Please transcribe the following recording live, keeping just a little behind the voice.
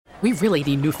We really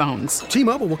need new phones.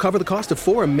 T-Mobile will cover the cost of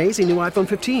 4 amazing new iPhone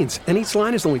 15s, and each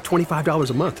line is only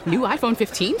 $25 a month. New iPhone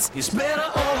 15s? It's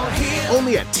better over here.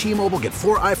 Only at T-Mobile, get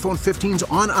 4 iPhone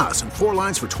 15s on us and 4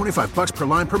 lines for $25 per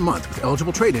line per month with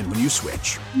eligible trade-in when you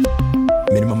switch.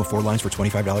 Minimum of 4 lines for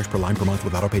 $25 per line per month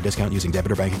with autopay discount using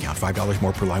debit or bank account. $5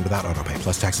 more per line without autopay,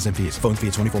 plus taxes and fees. Phone fee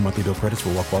at 24 monthly bill credits for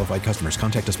well-qualified customers.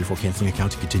 Contact us before canceling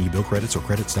account to continue bill credits or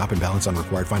credit stop and balance on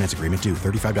required finance agreement due.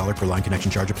 $35 per line connection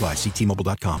charge applies. See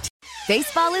T-Mobile.com.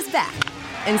 Baseball is back,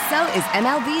 and so is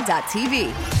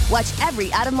MLB.tv. Watch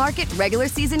every out-of-market regular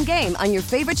season game on your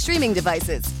favorite streaming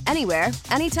devices. Anywhere,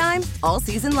 anytime, all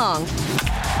season long.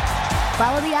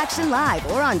 Follow the action live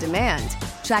or on demand.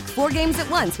 Track 4 games at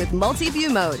once with multi-view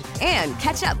mode and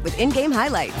catch up with in-game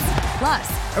highlights.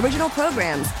 Plus, original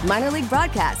programs, minor league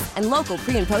broadcasts, and local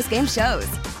pre- and post-game shows.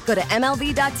 Go to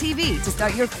MLB.tv to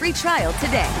start your free trial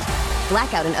today.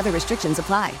 Blackout and other restrictions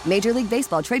apply. Major League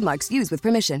Baseball trademarks used with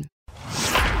permission.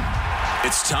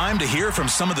 It's time to hear from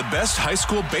some of the best high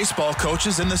school baseball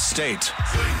coaches in the state.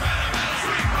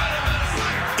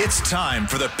 It's time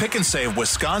for the Pick and Save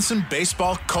Wisconsin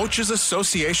Baseball Coaches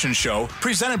Association show,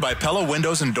 presented by Pella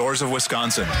Windows and Doors of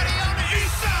Wisconsin.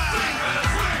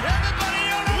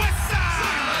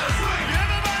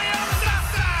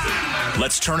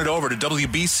 Let's turn it over to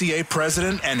WBCA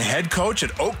President and Head Coach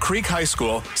at Oak Creek High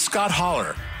School, Scott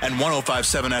Holler, and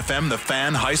 105.7 FM, The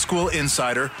Fan High School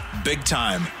Insider, Big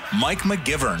Time, Mike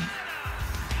McGivern.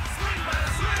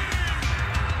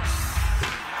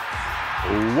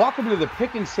 Welcome to the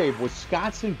Pick and Save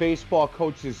Wisconsin Baseball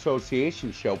Coaches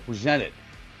Association show, presented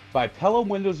by Pella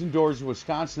Windows and Doors of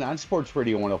Wisconsin on Sports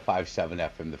Radio 105.7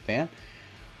 FM, The Fan.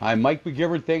 I'm Mike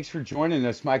McGivern. Thanks for joining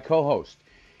us. My co-host,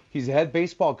 he's a head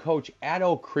baseball coach at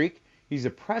Oak Creek. He's the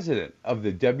president of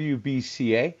the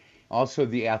WBCA, also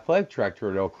the athletic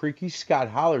director at Oak Creek. He's Scott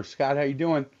Holler. Scott, how you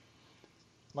doing?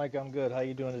 Mike, I'm good. How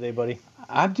you doing today, buddy?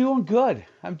 I'm doing good.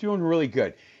 I'm doing really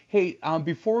good. Hey,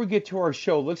 before we get to our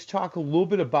show, let's talk a little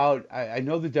bit about, I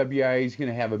know the WIA is going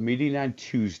to have a meeting on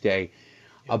Tuesday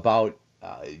about,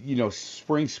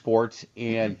 spring sports,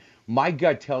 and my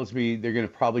gut tells me they're going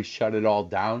to probably shut it all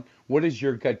down. What does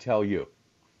your gut tell you?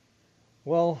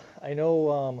 Well, I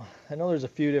know there's a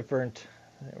few different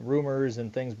rumors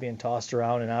and things being tossed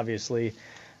around, and obviously,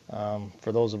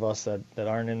 for those of us that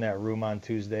aren't in that room on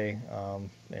Tuesday,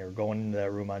 or going into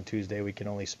that room on Tuesday, we can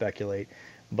only speculate.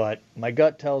 But my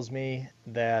gut tells me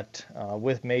that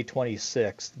with May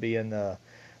 26th being the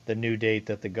new date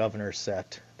that the governor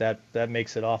set, that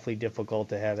makes it awfully difficult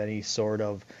to have any sort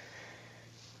of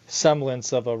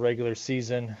semblance of a regular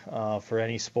season for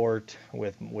any sport,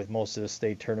 with most of the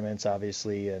state tournaments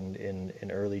obviously in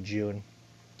early June.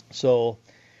 So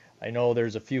I know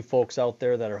there's a few folks out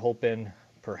there that are hoping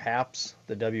perhaps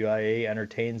the WIA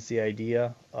entertains the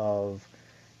idea of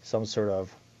some sort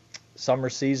of summer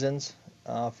seasons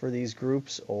for these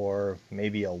groups, or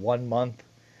maybe a 1 month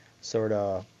sort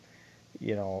of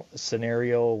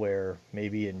scenario where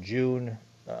maybe in June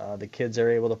the kids are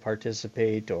able to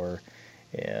participate, or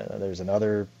there's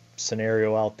another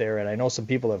scenario out there. And I know some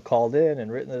people have called in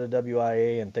and written to the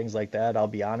WIA and things like that. I'll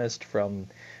be honest, from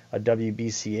a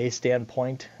WBCA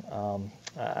standpoint,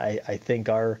 I think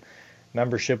our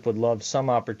membership would love some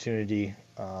opportunity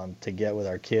to get with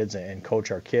our kids and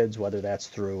coach our kids, whether that's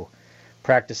through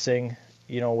practicing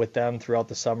with them throughout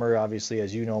the summer. Obviously,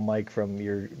 as you know, Mike, from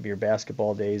your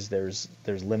basketball days, there's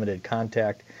limited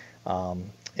contact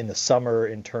in the summer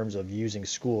in terms of using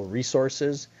school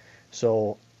resources.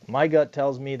 So my gut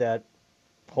tells me that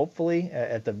hopefully,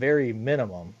 at the very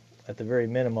minimum, the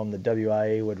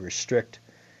WIA would restrict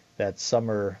that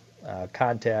summer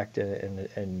contact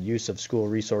and use of school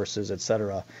resources,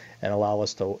 etc., and allow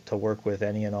us to work with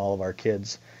any and all of our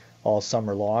kids all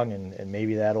summer long, and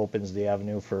maybe that opens the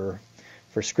avenue for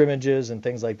scrimmages and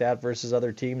things like that versus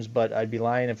other teams. But I'd be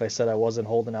lying if I said I wasn't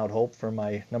holding out hope for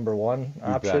my number one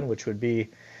option, which would be,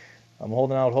 I'm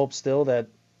holding out hope still that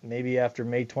maybe after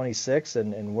May 26th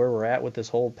and where we're at with this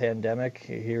whole pandemic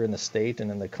here in the state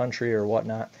and in the country or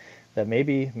whatnot, that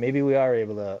maybe we are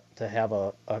able to have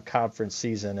a conference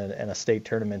season and a state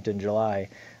tournament in July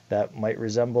that might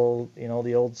resemble,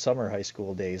 the old summer high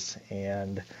school days.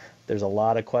 And there's a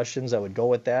lot of questions that would go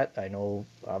with that. I know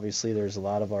obviously there's a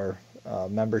lot of our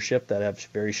membership that have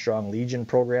very strong Legion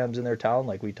programs in their town,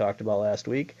 like we talked about last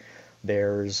week.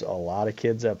 There's a lot of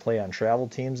kids that play on travel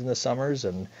teams in the summers,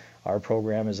 and our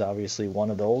program is obviously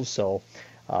one of those. So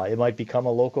it might become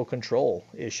a local control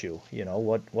issue.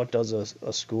 What does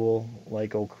a school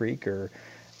like Oak Creek or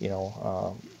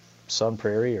Sun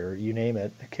Prairie or you name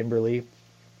it, Kimberly,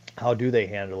 how do they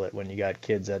handle it when you got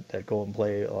kids that go and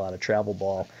play a lot of travel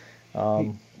ball?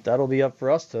 that'll be up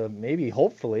for us to maybe,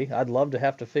 hopefully. I'd love to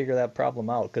have to figure that problem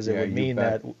out because it would mean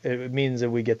that it means that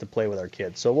we get to play with our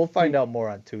kids. So we'll find out more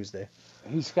on Tuesday.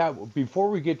 Hey, Scott, before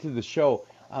we get to the show,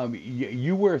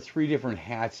 you wear 3 different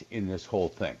hats in this whole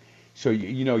thing. So,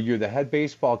 you're the head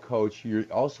baseball coach, you're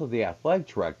also the athletic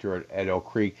director at Oak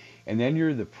Creek, and then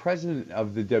you're the president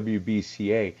of the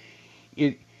WBCA.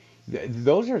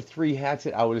 Those are 3 hats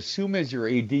that I would assume as your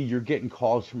AD, you're getting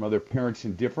calls from other parents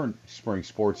in different spring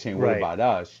sports saying, what about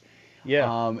us?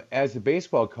 Yeah. As a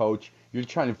baseball coach, you're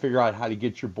trying to figure out how to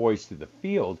get your boys to the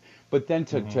field, but then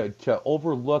to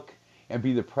overlook and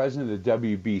be the president of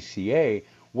the WBCA,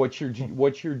 what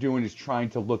you're doing is trying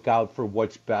to look out for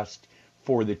what's best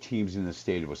for the teams in the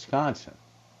state of Wisconsin.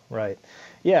 Right.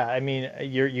 Yeah, I mean,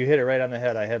 you hit it right on the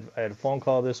head. I had a phone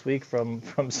call this week from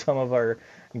some of our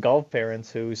golf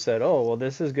parents who said, "Oh, well,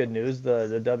 this is good news.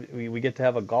 We get to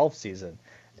have a golf season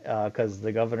because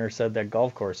the governor said that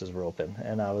golf courses were open."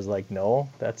 And I was like, "No,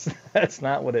 that's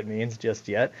not what it means just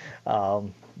yet."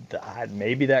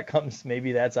 Maybe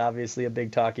that's obviously a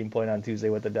big talking point on Tuesday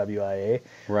with the WIA.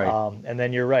 Right. And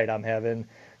then you're right. I'm having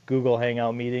Google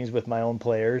Hangout meetings with my own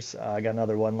players. I got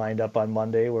another one lined up on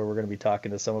Monday where we're going to be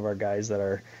talking to some of our guys that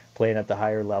are playing at the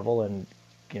higher level and,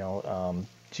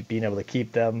 being able to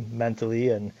keep them mentally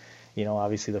and,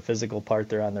 obviously the physical part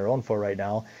they're on their own for right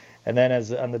now. And then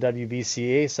as on the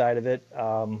WBCA side of it,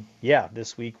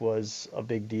 this week was a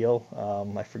big deal.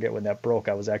 I forget when that broke.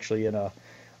 I was actually in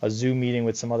a Zoom meeting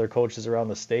with some other coaches around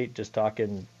the state just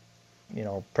talking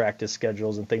practice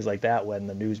schedules and things like that when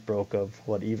the news broke of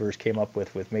what Evers came up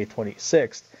with May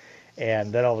 26th.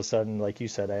 And then all of a sudden, like you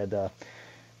said, I had to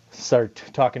start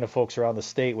talking to folks around the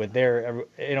state with their,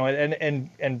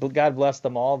 and God bless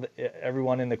them all.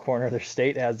 Everyone in the corner of their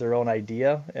state has their own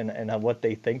idea and what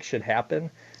they think should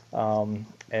happen.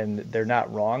 And they're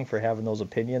not wrong for having those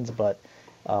opinions, but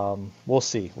we'll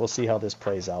see. We'll see how this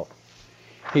plays out.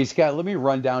 Hey, Scott, let me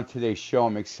run down today's show.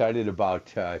 I'm excited about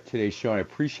today's show, and I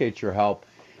appreciate your help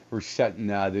for setting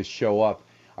this show up.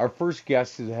 Our first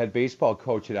guest is the head baseball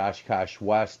coach at Oshkosh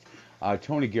West.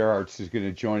 Tony Gerhardt is going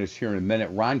to join us here in a minute.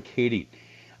 Ron Cady,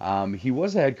 he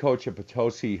was the head coach at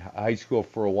Potosi High School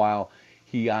for a while.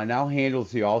 He now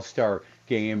handles the All-Star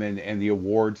game and the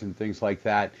awards and things like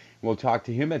that. We'll talk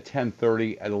to him at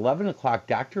 10:30. At 11 o'clock,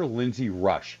 Dr. Lindsay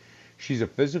Rush. She's a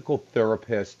physical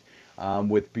therapist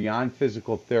with Beyond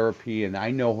Physical Therapy, and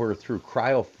I know her through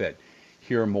CryoFit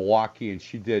here in Milwaukee, and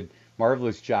she did a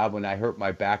marvelous job when I hurt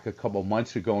my back a couple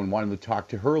months ago and wanted to talk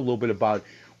to her a little bit about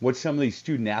what some of these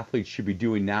student athletes should be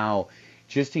doing now,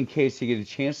 just in case they get a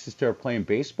chance to start playing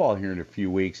baseball here in a few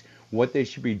weeks, what they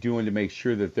should be doing to make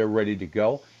sure that they're ready to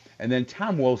go. And then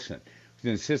Tom Wilson, who's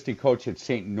an assistant coach at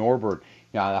St. Norbert,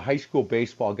 a high school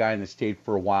baseball guy in the state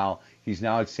for a while. He's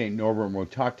now at St. Norbert, and we'll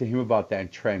talk to him about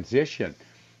that transition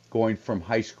going from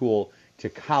high school to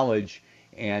college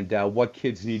and what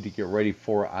kids need to get ready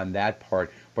for on that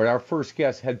part. But our first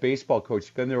guest, head baseball coach,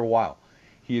 has been there a while.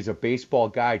 He is a baseball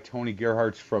guy. Tony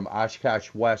Gerhardt from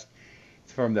Oshkosh West,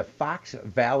 from the Fox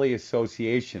Valley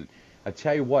Association. I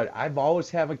tell you what, I've always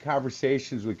having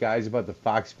conversations with guys about the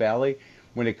Fox Valley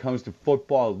when it comes to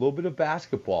football, a little bit of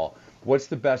basketball. What's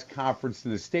the best conference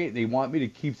in the state? They want me to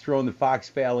keep throwing the Fox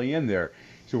Valley in there.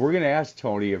 So we're going to ask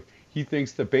Tony if he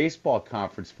thinks the baseball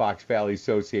conference, Fox Valley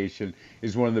Association,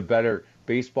 is one of the better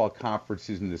baseball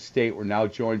conferences in the state. We're now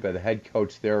joined by the head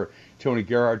coach there, Tony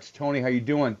Gerhardt. Tony, how you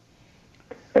doing?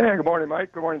 Hey, good morning,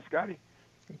 Mike. Good morning, Scotty.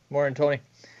 Good morning, Tony.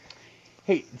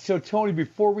 Hey, so Tony,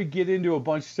 before we get into a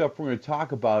bunch of stuff we're going to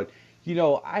talk about,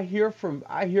 I hear from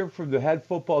the head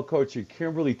football coach at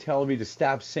Kimberly telling me to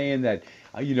stop saying that.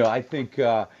 I think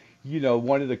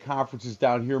one of the conferences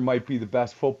down here might be the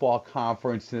best football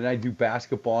conference. And then I do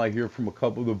basketball. I hear from a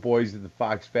couple of the boys at the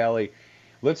Fox Valley.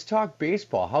 Let's talk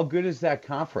baseball. How good is that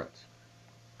conference?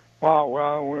 Wow,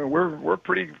 well, we're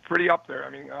pretty up there. I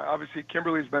mean, obviously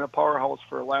Kimberly's been a powerhouse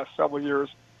for the last several years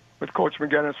with Coach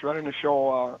McGinnis running the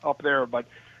show up there. But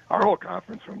our whole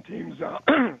conference from teams,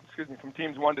 from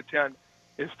teams 1 to 10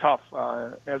 is tough.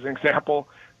 As an example,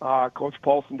 Coach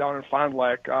Paulson down in Fond du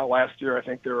Lac last year, I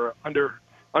think they were under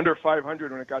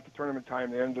 500 when it got to tournament time.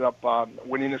 They ended up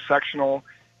winning the sectional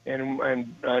and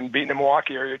beating the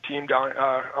Milwaukee area team down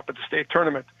up at the state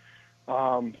tournament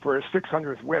for a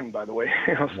 600th win, by the way.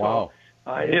 Wow.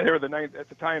 They were the ninth at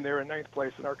the time. They were in 9th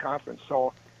place in our conference.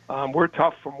 So we're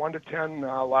tough from 1 to 10.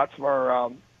 Lots of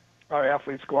our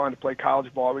athletes go on to play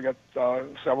college ball. We got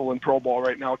several in pro ball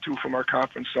right now too from our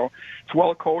conference. So it's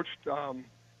well coached.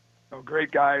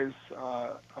 Great guys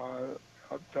to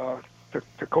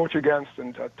coach against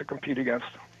and to compete against.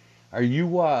 Are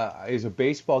you, as a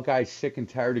baseball guy, sick and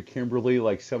tired of Kimberly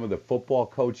like some of the football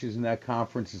coaches in that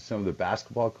conference and some of the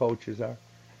basketball coaches are?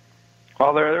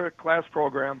 Well, they're a class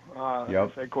program. Yep.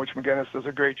 I say Coach McGinnis does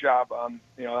a great job.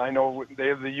 I know they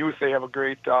have the youth. They have a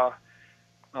great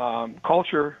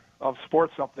culture of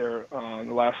sports up there in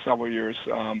the last several years.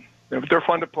 They're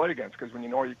fun to play against because when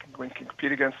you can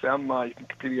compete against them, you can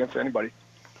compete against anybody.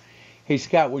 Hey,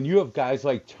 Scott, when you have guys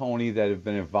like Tony that have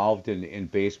been involved in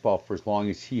baseball for as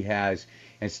long as he has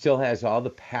and still has all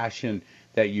the passion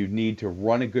that you need to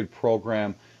run a good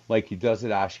program like he does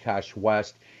at Oshkosh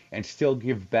West and still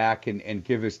give back and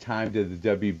give his time to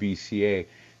the WBCA,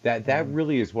 that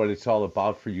really is what it's all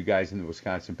about for you guys in the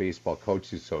Wisconsin Baseball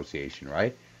Coaches Association,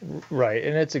 right? Right,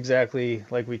 and it's exactly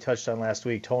like we touched on last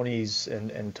week. Tony's,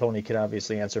 and Tony can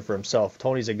obviously answer for himself,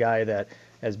 Tony's a guy that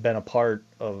has been a part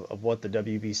of what the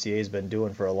WBCA has been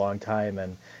doing for a long time.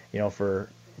 And,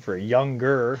 for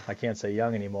younger, I can't say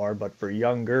young anymore, but for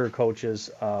younger coaches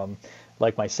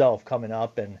like myself coming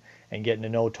up and getting to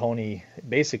know Tony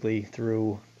basically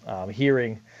through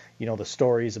hearing, the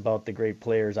stories about the great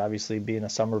players, obviously being a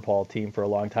summer ball team for a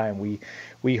long time.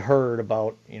 We heard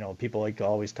about, people like to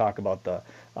always talk about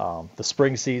the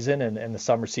spring season and the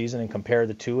summer season and compare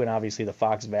the two. And obviously the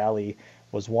Fox Valley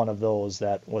was one of those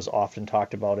that was often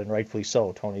talked about, and rightfully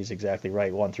so. Tony's exactly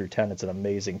right. 1 through 10, it's an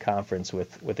amazing conference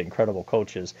with incredible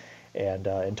coaches. And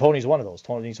Tony's one of those.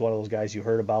 Tony's one of those guys you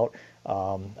heard about.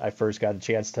 I first got a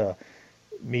chance to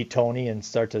meet Tony and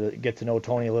start to get to know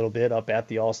Tony a little bit up at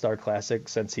the All-Star Classic,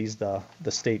 since he's the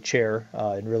state chair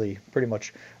and really pretty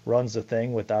much runs the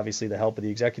thing with obviously the help of the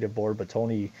executive board. But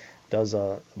Tony does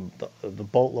the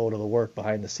boatload of the work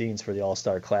behind the scenes for the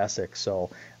All-Star Classic. So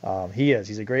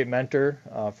he's a great mentor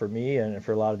for me and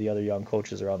for a lot of the other young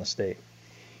coaches around the state.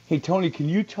 Hey, Tony, can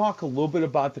you talk a little bit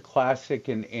about the Classic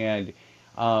and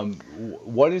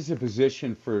what is the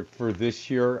position for this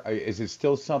year? Is it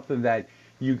still something that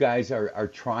you guys are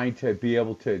trying to be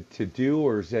able to do,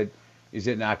 or is it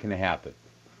not going to happen?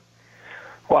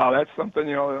 Wow, that's something,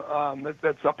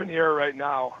 that's up in the air right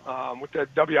now. With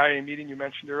that WIA meeting you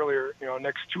mentioned earlier,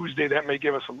 next Tuesday, that may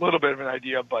give us a little bit of an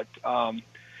idea, but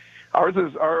ours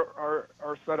is our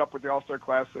setup with the All-Star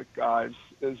Classic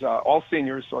is all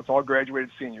seniors, so it's all graduated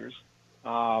seniors.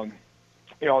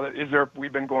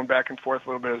 We've been going back and forth a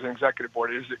little bit as an executive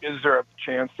board. Is there a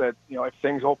chance that, if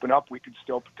things open up, we could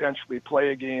still potentially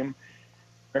play a game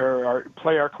or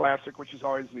play our Classic, which is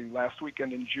always the last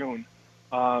weekend in June,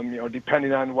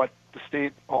 depending on what the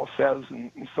state all says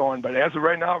and so on. But as of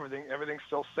right now, everything's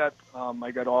still set.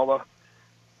 I got all the,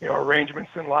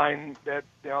 arrangements in line that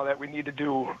we need to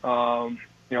do.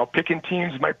 Picking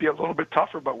teams might be a little bit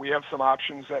tougher, but we have some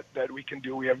options that we can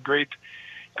do. We have great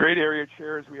area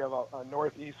chairs. We have a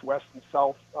north, east, west, and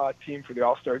south team for the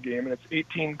All-Star game, and it's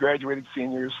 18 graduated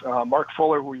seniors. Mark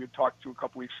Fuller, who you talked to a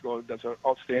couple weeks ago, does an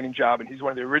outstanding job, and he's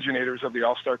one of the originators of the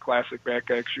All-Star Classic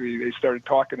back. Actually, they started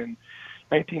talking in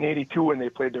 1982, and they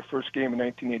played their first game in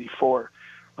 1984.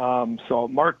 So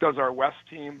Mark does our West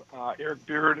team. Eric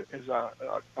Beard is a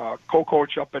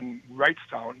co-coach up in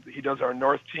Wrightstown. He does our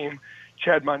North team.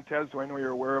 Chad Montez, who I know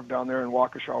you're aware of down there in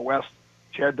Waukesha West.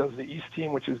 Chad does the East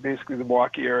team, which is basically the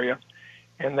Milwaukee area.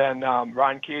 And then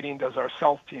Ron Kading does our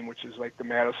South team, which is like the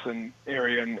Madison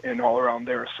area and all around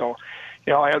there. So,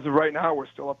 as of right now, we're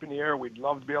still up in the air. We'd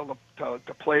love to be able to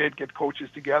play it, get coaches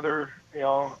together.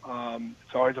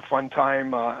 It's always a fun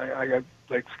time. I got,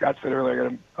 like Scott said earlier, I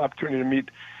got an opportunity to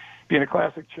being a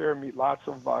Classic chair, meet lots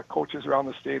of coaches around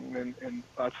the state and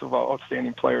lots of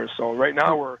outstanding players. So right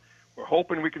now we're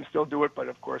hoping we can still do it, but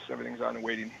of course everything's on a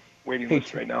waiting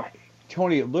list right now.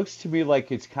 Tony, it looks to me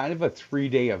like it's kind of a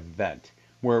 3-day event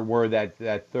where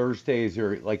that Thursdays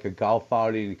are like a golf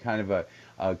outing and kind of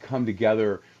a come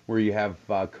together where you have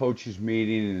coaches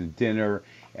meeting and dinner,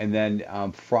 and then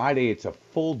Friday it's a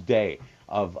full day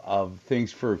of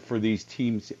things for these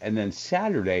teams, and then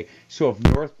Saturday. So if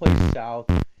North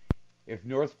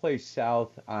plays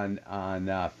South on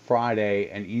Friday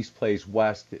and East plays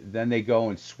West, then they go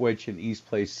and switch and East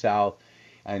plays South.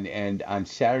 And on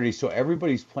Saturday, so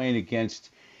everybody's playing against.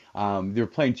 They're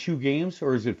playing 2 games,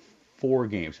 or is it 4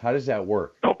 games? How does that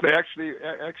work? Nope. They actually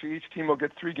each team will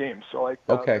get 3 games. So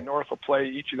the North will play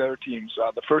each of their teams.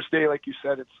 The first day, like you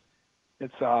said,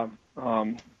 it's North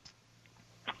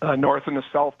and the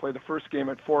South play the first game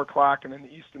at 4:00, and then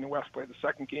the East and the West play the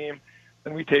second game.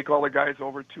 Then we take all the guys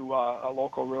over to a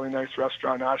local really nice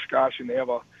restaurant in Oshkosh, and they have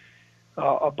a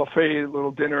buffet,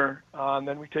 little dinner, and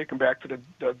then we take them back to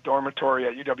the dormitory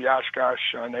at UW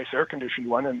Oshkosh, a nice air-conditioned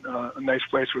one, and a nice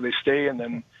place where they stay. And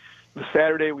then the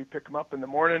Saturday we pick them up in the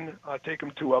morning, take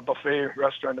them to a buffet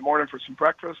restaurant in the morning for some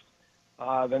breakfast.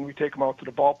 Then we take them out to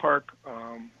the ballpark,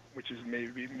 which is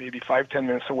maybe 5-10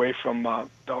 minutes away from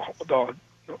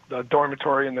the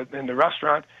dormitory and the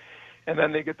restaurant. And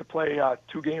then they get to play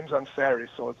 2 games on Saturday.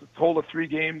 So it's a total of 3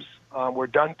 games. We're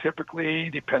done typically,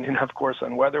 depending, of course,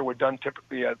 on weather, we're done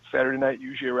typically at Saturday night,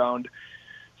 usually around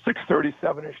 6:30,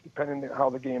 7-ish, depending on how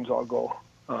the games all go.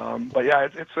 But yeah,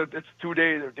 it's 2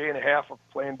 days or a day and a half of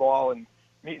playing ball and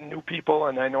meeting new people.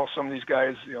 And I know some of these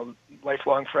guys,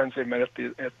 lifelong friends they've met at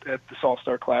this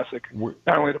All-Star Classic.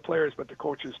 Not only the players, but the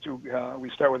coaches too.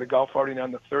 We start with a golf outing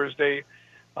on the Thursday,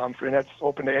 and that's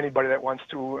open to anybody that wants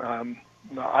to.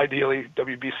 Ideally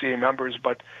WBCA members,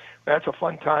 but that's a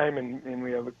fun time, and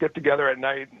we have a get together at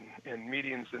night and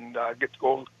meetings, and get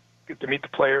to meet the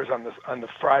players on the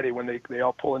Friday when they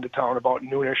all pull into town about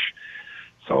noonish.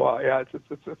 So yeah,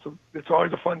 it's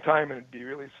always a fun time, and it'd be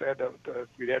really sad that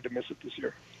we'd had to miss it this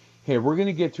year. Hey, we're going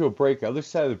to get to a break. Other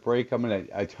side of the break,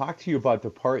 I talked to you about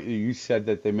the part that you said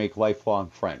that they make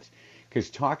lifelong friends. Because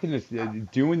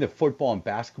doing the football and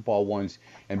basketball ones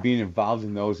and being involved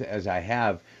in those as I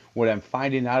have, what I'm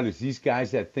finding out is these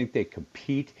guys that think they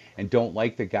compete and don't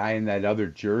like the guy in that other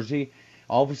jersey,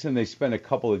 all of a sudden they spend a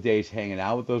couple of days hanging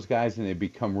out with those guys and they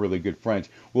become really good friends.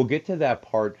 We'll get to that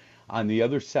part on the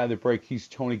other side of the break. He's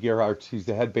Tony Gerhardt. He's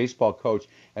the head baseball coach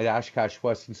at Oshkosh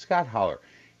West, and Scott Holler.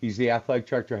 He's the athletic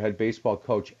director, head baseball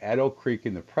coach at Oak Creek,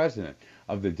 and the president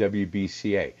of the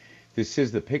WBCA. This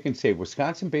is the Pick and Save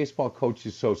Wisconsin Baseball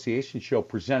Coaches Association show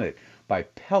presented by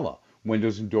Pella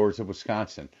Windows and Doors of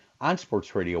Wisconsin on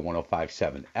Sports Radio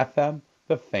 105.7 FM,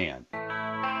 The Fan.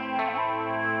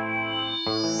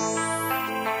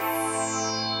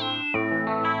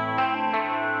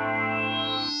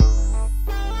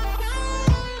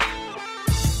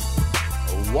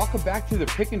 Welcome back to the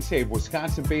Pick and Save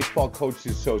Wisconsin Baseball Coaches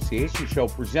Association show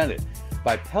presented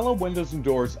by Pella Windows and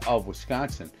Doors of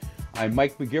Wisconsin. I'm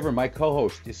Mike McGivern. My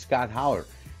co-host is Scott Holler,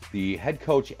 the head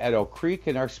coach at Oak Creek,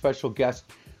 and our special guest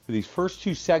for these first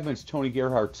 2 segments, Tony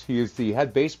Gerhardt. He is the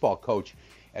head baseball coach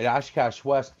at Oshkosh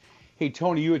West. Hey,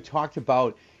 Tony, you had talked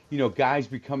about, guys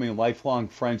becoming lifelong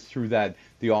friends through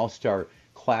the All-Star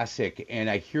Classic, and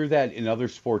I hear that in other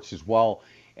sports as well,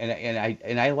 and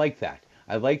I like that.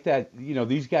 I like that,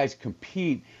 these guys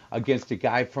compete against a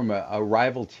guy from a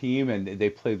rival team, and they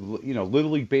play,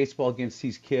 Little League Baseball against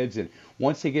these kids. And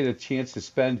once they get a chance to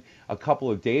spend a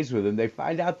couple of days with them, they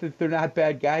find out that they're not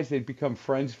bad guys. They become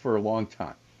friends for a long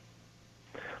time.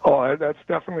 Oh, that's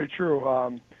definitely true.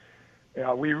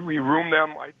 Yeah, we room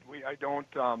them.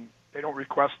 They don't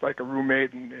request like a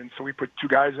roommate, and so we put 2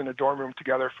 guys in a dorm room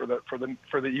together for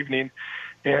the evening,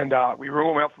 and we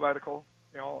room them alphabetical.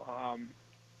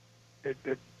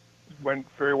 It went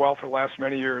very well for the last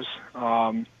many years. They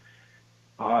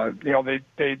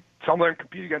some of them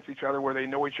compete against each other where they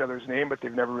know each other's name, but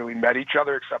they've never really met each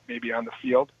other except maybe on the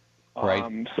field.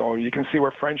 Right. So you can see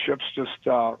where friendships just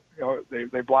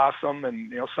they blossom,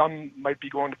 and some might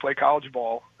be going to play college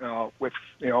ball with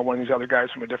one of these other guys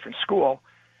from a different school,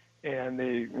 and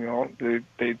they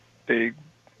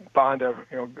bond a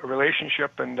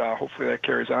relationship, and hopefully that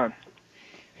carries on.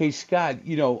 Hey, Scott,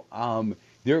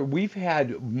 we've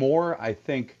had more, I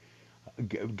think,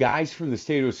 guys from the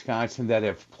state of Wisconsin that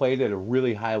have played at a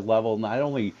really high level, not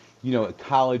only, at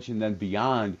college and then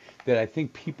beyond, that I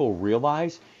think people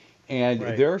realize. And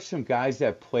Right. There are some guys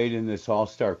that played in this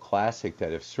All-Star Classic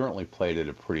that have certainly played at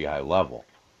a pretty high level.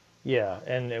 Yeah,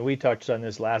 and we touched on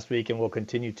this last week, and we'll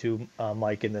continue to,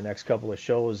 Mike, in the next couple of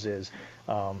shows, is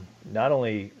not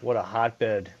only what a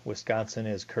hotbed Wisconsin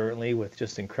is currently with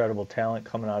just incredible talent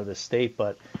coming out of the state,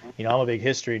 but, I'm a big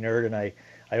history nerd, and I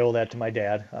owe that to my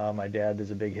dad. My dad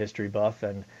is a big history buff,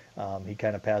 and he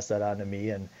kind of passed that on to me.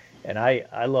 And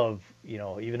I love,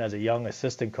 even as a young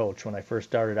assistant coach, when I first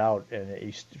started out and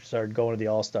you started going to the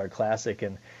All-Star Classic,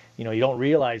 and you don't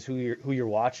realize who you're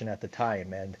watching at the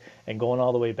time, and going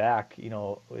all the way back,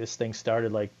 this thing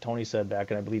started, like Tony said, back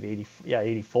in, I believe,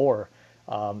 84.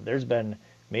 There's been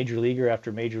major leaguer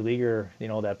after major leaguer,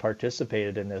 that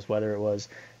participated in this, whether it was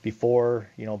before,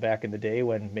 back in the day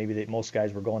when maybe most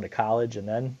guys were going to college and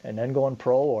then going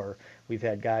pro, or we've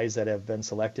had guys that have been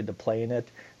selected to play in it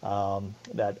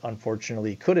that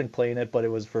unfortunately couldn't play in it, but it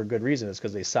was for a good reason. It's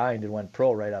because they signed and went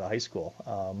pro right out of high school.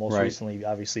 Most Right. recently,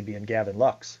 obviously, being Gavin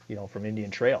Lux, from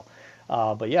Indian Trail.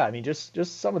 But yeah,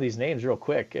 just some of these names real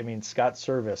quick. Scott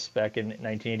Service back in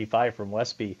 1985 from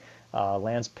Westby,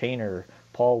 Lance Painter,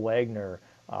 Paul Wagner,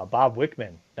 Bob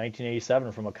Wickman,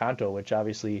 1987 from Oconto, which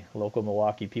obviously local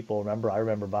Milwaukee people remember. I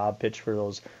remember Bob pitched for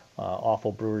those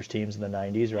awful Brewers teams in the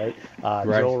 90s, right?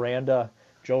 Right.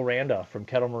 Joe Randa from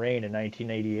Kettle Moraine in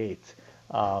 1988.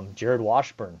 Jared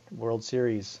Washburn, World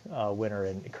Series winner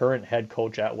and current head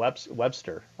coach at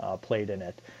Webster, played in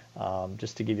it.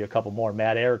 Just to give you a couple more,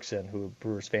 Matt Erickson, who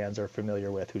Brewers fans are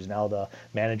familiar with, who's now the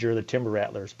manager of the Timber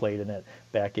Rattlers, played in it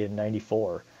back in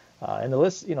 '94. And the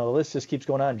list just keeps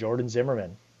going on. Jordan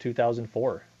Zimmerman,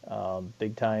 2004,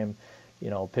 big time,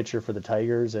 pitcher for the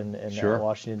Tigers and Sure.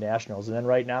 Washington Nationals. And then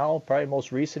right now, probably the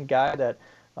most recent guy that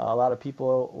a lot of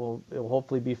people will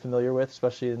hopefully be familiar with,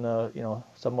 especially in the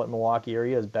somewhat Milwaukee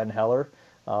area, is Ben Heller.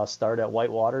 Started at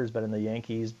Whitewater, has been in the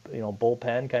Yankees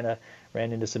bullpen, kind of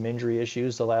ran into some injury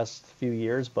issues the last few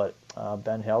years, but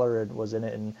Ben Heller was in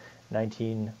it in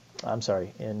when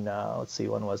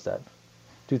was that?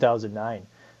 2009.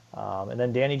 And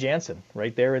then Danny Jansen,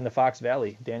 right there in the Fox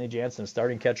Valley. Danny Jansen,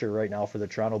 starting catcher right now for the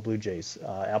Toronto Blue Jays.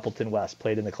 Appleton West,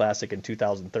 played in the Classic in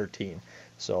 2013.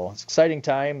 So it's an exciting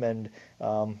time, and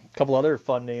a couple other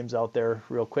fun names out there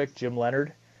real quick. Jim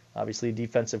Leonard, obviously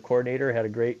defensive coordinator, had a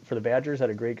great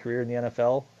career in the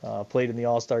NFL, played in the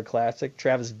All-Star Classic.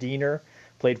 Travis Diener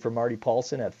played for Marty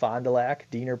Paulson at Fond du Lac.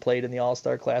 Diener played in the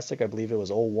All-Star Classic, I believe it was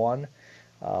 2001.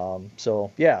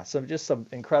 Some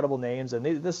incredible names, and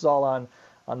this is all on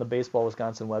the Baseball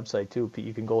Wisconsin website too.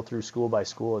 You can go through school by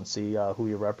school and see who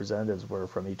your representatives were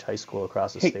from each high school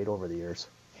across the state over the years.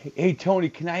 Hey Tony,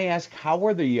 can I ask how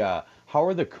are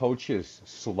the coaches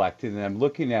selected? And I'm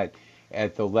looking at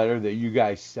the letter that you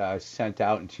guys sent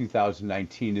out in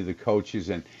 2019 to the coaches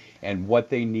and what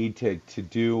they need to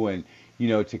do, and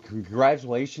it's a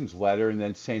congratulations letter, and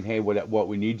then saying, hey, what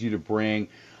we need you to bring,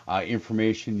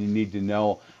 information you need to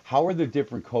know. How are the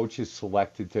different coaches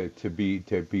selected to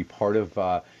be part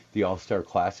of the All-Star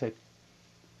Classic?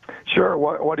 Sure.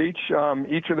 What each of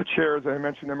the chairs, I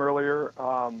mentioned them earlier,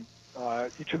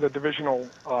 each of the divisional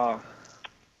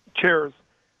chairs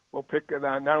will pick.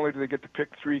 Not only do they get to pick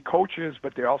 3 coaches,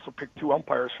 but they also pick 2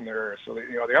 umpires from their area. So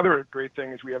the other great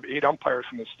thing is we have 8 umpires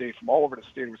from the state, from all over the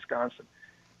state of Wisconsin,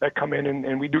 that come in,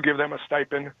 and we do give them a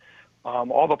stipend.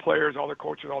 All the players, all the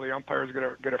coaches, all the umpires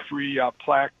get a free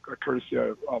plaque, courtesy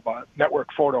of a network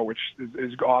photo, which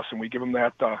is awesome. We give them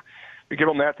that. We give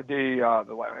them that the day,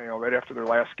 right after their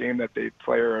last game that they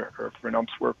play, or for an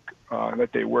ump's work that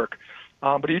they work.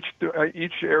 But each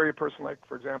area person, like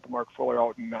for example Mark Fuller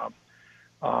out in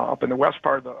up in the west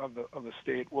part of the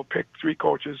state, will pick 3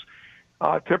 coaches.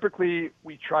 Typically,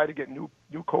 we try to get new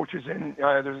coaches in.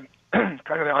 There's kind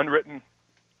of the unwritten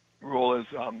rule is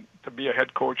to be a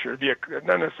head coach, or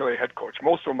not necessarily a head coach.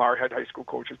 Most of them are head high school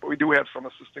coaches, but we do have some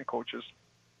assistant coaches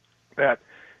that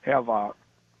have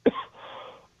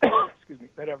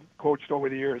that have coached over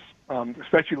the years,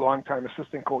 especially long-time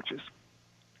assistant coaches.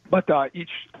 But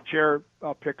each chair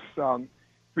picks 3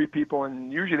 people,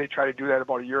 and usually they try to do that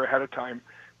about a year ahead of time,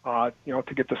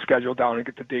 to get the schedule down and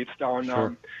get the dates down,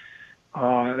 Sure.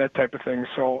 That type of thing.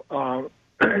 So,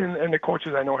 and the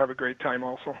coaches I know have a great time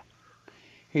also.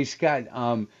 Hey Scott,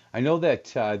 I know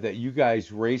that you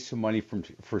guys raised some money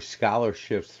for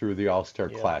scholarships through the All-Star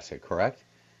Classic, correct?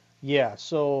 Yeah.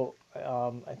 So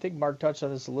I think Mark touched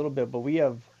on this a little bit, but we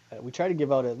try to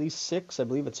give out at least 6. I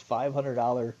believe it's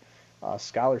 $500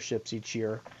 scholarships each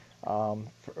year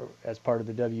as part of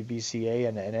the WBCA,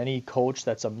 and any coach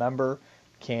that's a member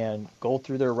can go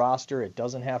through their roster. It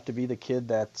doesn't have to be the kid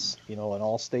that's an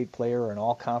all-state player or an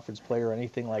all-conference player or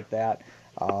anything like that.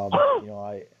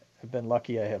 I've been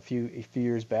lucky. I have a few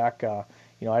years back, I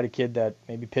had a kid that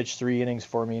maybe pitched 3 innings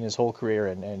for me in his whole career,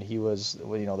 and he was,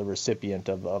 the recipient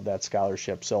of that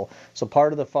scholarship. So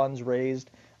part of the funds raised,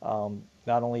 not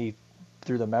only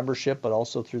through the membership, but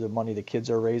also through the money the kids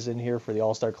are raising here for the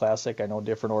All-Star Classic. I know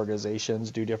different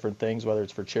organizations do different things, whether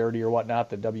it's for charity or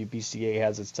whatnot. The WBCA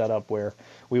has it set up where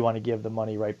we want to give the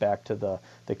money right back to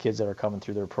the kids that are coming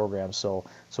through their program. So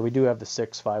we do have the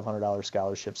 6 $500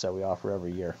 scholarships that we offer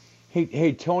every year.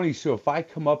 Hey Tony, so if I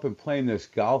come up and play in this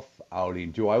golf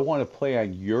outing, do I want to play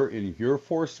in your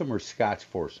foursome or Scott's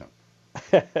foursome?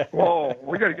 Whoa,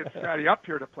 we got to get Scotty up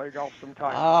here to play golf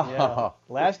sometime. Yeah.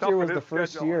 Last year was the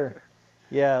first year.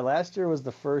 Yeah, last year was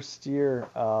the first year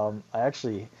I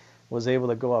actually was able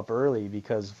to go up early,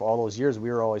 because for all those years we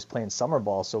were always playing summer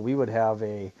ball. So we would have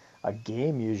a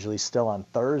game usually still on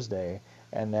Thursday,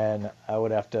 and then I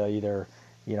would have to either,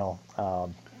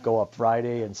 go up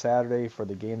Friday and Saturday for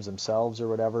the games themselves or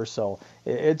whatever. So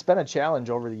it's been a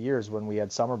challenge over the years when we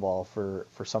had summer ball for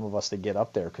some of us to get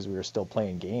up there, because we were still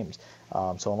playing games.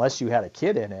 So unless you had a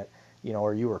kid in it,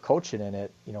 or you were coaching in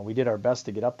it, we did our best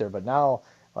to get up there. But now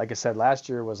like I said, last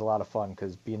year was a lot of fun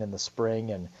because being in the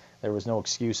spring and there was no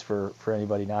excuse for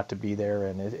anybody not to be there.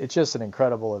 And it's just an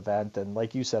incredible event. And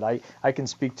like you said, I can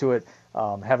speak to it,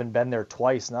 having been there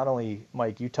twice. Not only,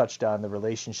 Mike, you touched on the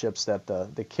relationships that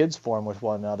the kids form with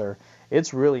one another.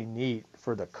 It's really neat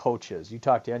for the coaches. You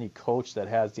talk to any coach that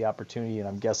has the opportunity, and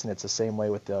I'm guessing it's the same way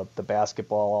with the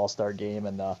basketball all-star game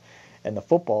and the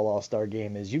football all-star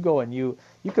game, is you go and you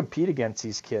compete against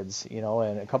these kids, you know.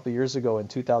 And a couple of years ago in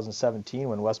 2017,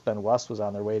 when West Bend West was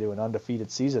on their way to an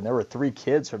undefeated season, there were 3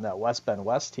 kids from that West Bend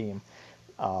West team,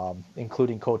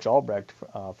 including Coach Albrecht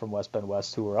from West Bend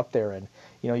West, who were up there. And,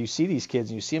 you know, you see these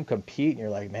kids and you see them compete and you're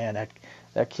like, man,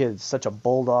 that kid's such a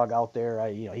bulldog out there.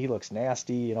 He looks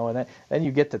nasty, you know. And then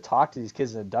you get to talk to these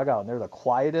kids in the dugout, and they're the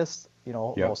quietest, you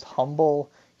know, most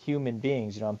humble human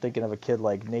beings. You know, I'm thinking of a kid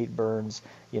like Nate Burns,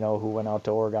 you know, who went out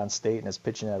to Oregon State and is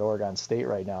pitching at Oregon State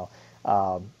right now.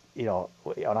 You know,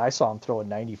 when I saw him throwing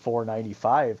 94,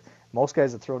 95, most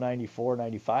guys that throw 94,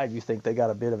 95, you think they got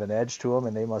a bit of an edge to them,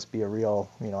 and they must be a real,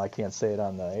 you know, I can't say it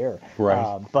on the air.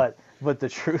 Right. But the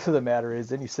truth of the matter is,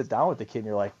 then you sit down with the kid and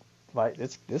you're like,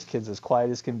 this kid's as quiet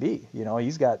as can be. You know,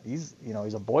 he's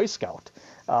a Boy Scout,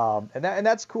 and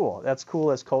that's cool. That's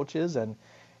cool as coaches, and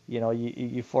you know,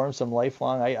 you form some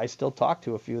lifelong. I still talk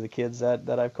to a few of the kids that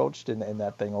I've coached in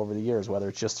that thing over the years, whether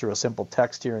it's just through a simple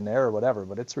text here and there or whatever.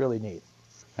 But it's really neat.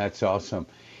 That's awesome.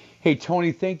 Hey,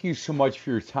 Tony, thank you so much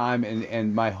for your time,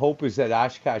 and my hope is that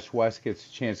Oshkosh West gets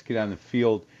a chance to get on the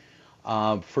field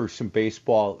for some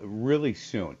baseball really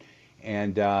soon.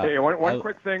 And hey, one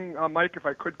quick thing, Mike, if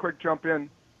I could quick jump in.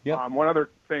 Yep. One other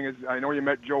thing is, I know you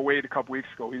met Joe Wade a couple weeks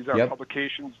ago. He's our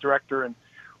publications director, and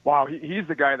wow, he's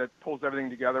the guy that pulls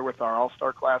everything together with our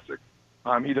All-Star Classic.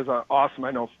 He does an awesome. I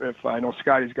know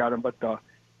Scotty's got him, but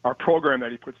our program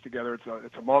that he puts together,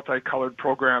 it's a multicolored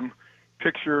program,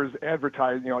 pictures,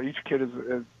 advertising. You know, each kid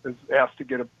is asked to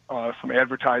get some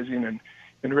advertising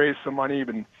and raise some money.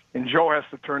 And Joe has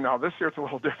to turn. Now this year it's a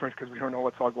little different because we don't know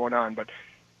what's all going on, but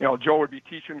you know, Joe would be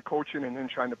teaching, coaching, and then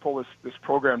trying to pull this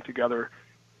program together,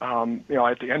 you know,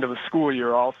 at the end of the school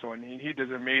year also. And he did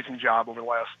an amazing job over the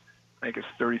last, I think it's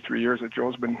 33 years that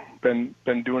Joe's been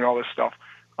doing all this stuff.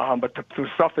 But the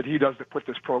stuff that he does to put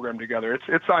this program together,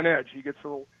 it's on edge. He gets a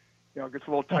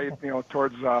little tight, you know,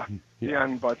 towards the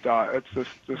end. But it's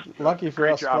just lucky for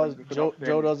us.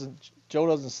 Joe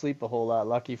doesn't sleep a whole lot.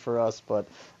 Lucky for us, but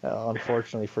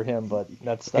unfortunately for him. But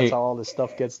that's how all this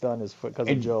stuff gets done is because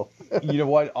of Joe. You know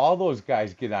what? All those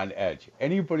guys get on edge.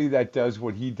 Anybody that does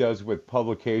what he does with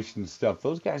publication stuff,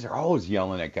 those guys are always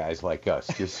yelling at guys like us.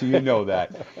 Just so you know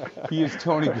that. He is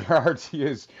Tony Gerhardt. He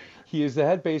is the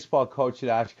head baseball coach at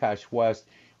Oshkosh West,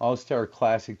 All-Star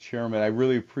Classic chairman. I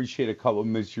really appreciate a couple of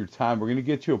minutes of your time. We're going to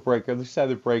get to a break. On the other side of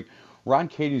the break, Ron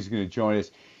Cady is going to join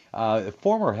us.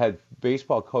 Former head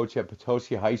baseball coach at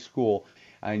Potosi High School,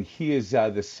 and he is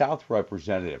the South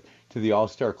representative to the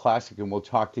All-Star Classic, and we'll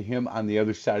talk to him on the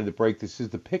other side of the break. This is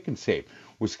the Pick and Save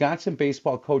Wisconsin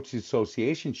Baseball Coaches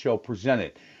Association show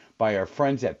presented by our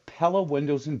friends at Pella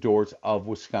Windows and Doors of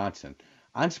Wisconsin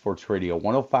on Sports Radio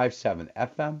 105.7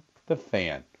 FM, The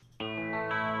Fan.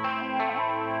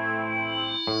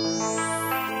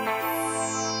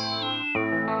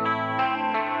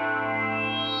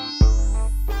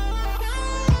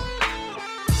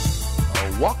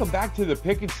 Welcome back to the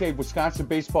Pick and Save Wisconsin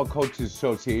Baseball Coaches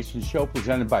Association show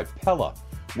presented by Pella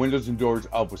Windows and Doors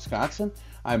of Wisconsin.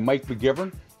 I'm Mike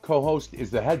McGivern. Co-host is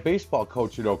the head baseball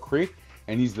coach at Oak Creek,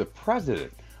 and he's the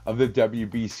president of the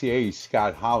WBCA,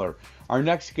 Scott Holler. Our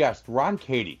next guest, Ron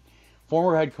Cady,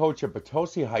 former head coach at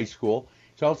Potosi High School.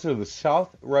 He's also the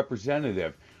South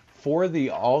representative for the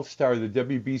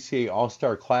WBCA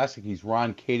All-Star Classic. He's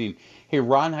Ron Cady. Hey,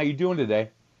 Ron, how you doing today?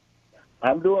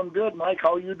 I'm doing good, Mike.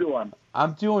 How are you doing?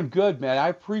 I'm doing good, man. I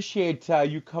appreciate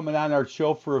you coming on our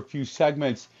show for a few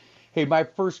segments. Hey, my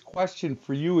first question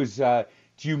for you is, do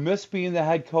you miss being the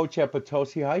head coach at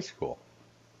Potosi High School?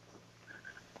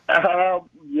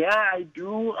 Yeah, I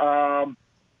do. I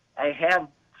have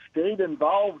stayed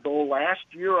involved, though. Last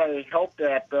year I helped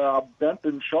at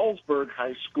Benton Schulzberg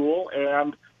High School,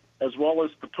 and as well as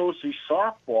Potosi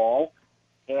softball.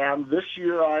 And this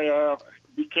year I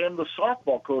became the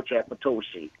softball coach at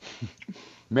Potosi.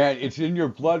 Man, it's in your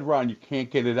blood, Ron. You can't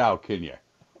get it out, can you?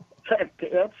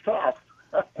 That's tough.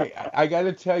 Hey, I got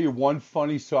to tell you one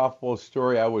funny softball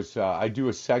story. I do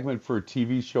a segment for a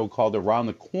TV show called Around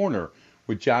the Corner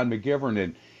with John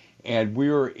McGivern, and we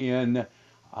were in,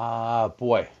 I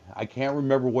can't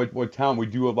remember what town. We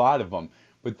do a lot of them,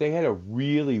 but they had a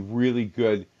really, really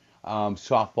good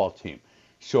softball team.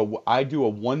 So I do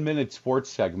a 1-minute sports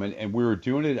segment, and we were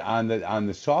doing it on the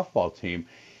softball team.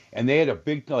 And they had a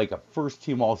big, like a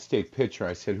first-team All-State pitcher.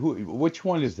 I said, which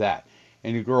one is that?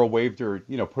 And the girl waved her,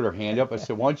 put her hand up. I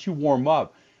said, why don't you warm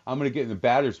up? I'm going to get in the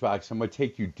batter's box. I'm going to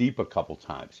take you deep a couple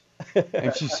times.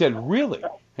 And she said, really?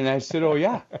 And I said, oh,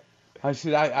 yeah. I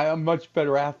said, I'm a much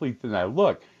better athlete than I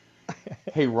look.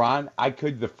 Hey, Ron,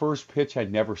 the first pitch, I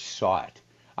never saw it.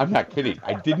 I'm not kidding.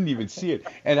 I didn't even see it.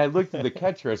 And I looked at the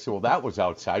catcher. I said, well, that was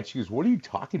outside. She goes, what are you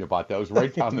talking about? That was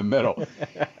right down the middle.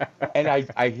 And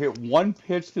I hit one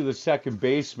pitch to the second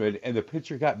baseman, and the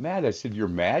pitcher got mad. I said, you're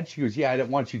mad? She goes, yeah, I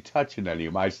didn't want you touching any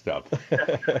of my stuff.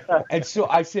 And so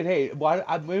I said, hey,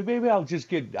 maybe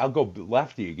I'll go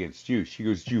lefty against you. She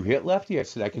goes, do you hit lefty? I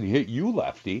said, I can hit you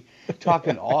lefty.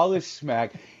 Talking all this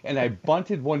smack. And I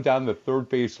bunted one down the third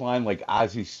base line like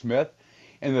Ozzie Smith.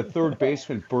 And the third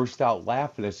baseman burst out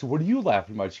laughing. I said, what are you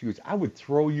laughing about? She goes, I would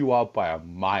throw you out by a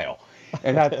mile.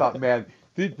 And I thought, man,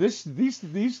 these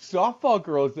softball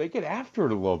girls, they get after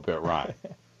it a little bit, Ron.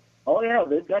 Oh, yeah,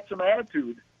 they've got some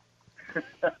attitude.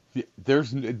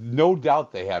 There's no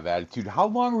doubt they have attitude. How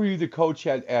long were you the coach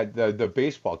at the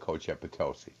baseball coach at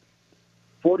Potosi?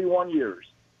 41 years.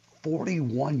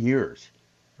 41 years.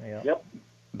 Yeah. Yep.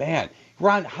 Man,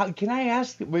 Ron, can I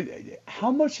ask,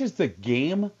 how much has the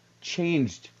game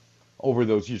changed over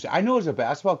those years? I know as a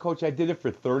basketball coach, I did it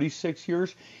for 36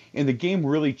 years, and the game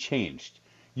really changed.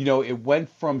 It went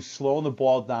from slowing the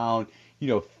ball down,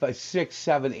 6,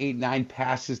 7, 8, 9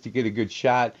 passes to get a good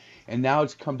shot, and now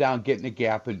it's come down, getting a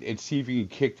gap, and see if you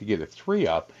can kick to get a 3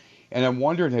 up. And I'm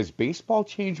wondering, has baseball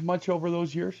changed much over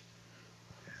those years?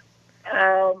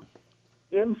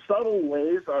 In subtle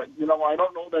ways, I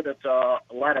don't know that it's a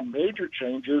lot of major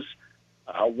changes.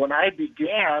 When I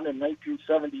began in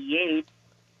 1978,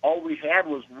 all we had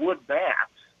was wood bats.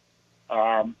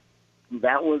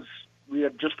 We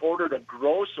had just ordered a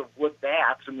gross of wood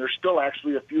bats, and there's still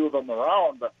actually a few of them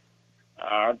around. But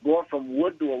going from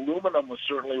wood to aluminum was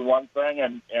certainly one thing,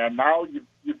 and now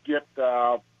you get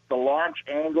the launch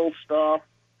angle stuff.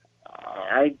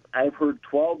 I've heard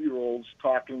 12-year-olds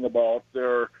talking about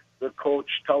their coach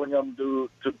telling them to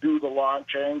do the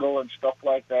launch angle and stuff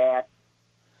like that.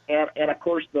 And of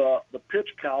course, the pitch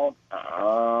count,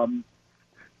 that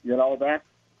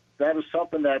is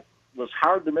something that was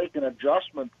hard to make an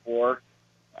adjustment for.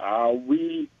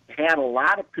 We had a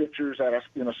lot of pitchers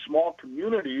in a small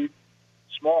community,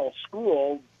 small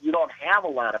school. You don't have a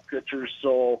lot of pitchers,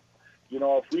 so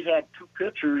if we had 2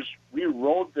 pitchers, we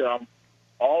rode them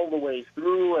all the way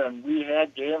through, and we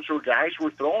had games where guys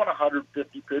were throwing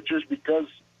 150 pitches because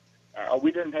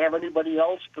we didn't have anybody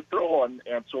else to throw, and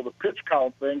so the pitch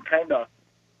count thing kind of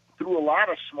threw a lot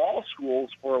of small schools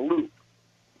for a loop.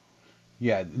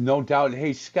 Yeah, no doubt.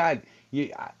 Hey, Scott,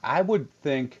 I would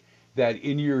think that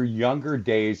in your younger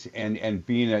days and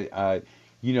being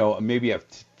maybe a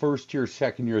first year,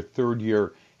 second year, third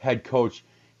year head coach,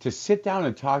 to sit down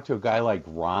and talk to a guy like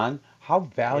Ron, how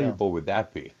valuable would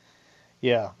that be?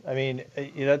 Yeah, I mean,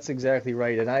 that's exactly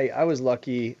right. And I was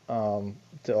lucky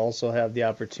to also have the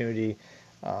opportunity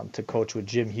to coach with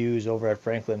Jim Hughes over at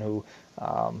Franklin, who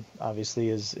obviously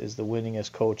is the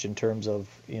winningest coach in terms of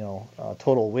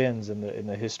total wins in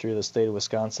the history of the state of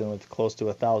Wisconsin, with close to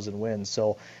 1,000 wins.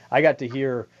 So I got to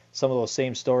hear some of those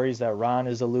same stories that Ron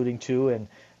is alluding to, and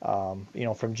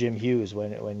from Jim Hughes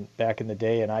when back in the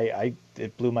day, and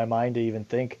it blew my mind to even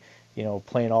think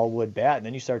playing all wood bat, and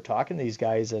then you start talking to these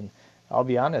guys, and I'll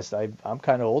be honest, I'm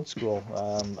kind of old school.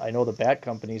 I know the bat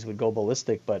companies would go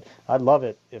ballistic, but I'd love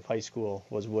it if high school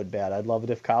was wood bat. I'd love it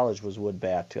if college was wood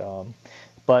bat.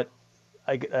 But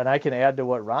I can add to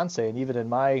what Ron's saying. Even in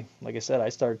like I said, I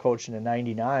started coaching in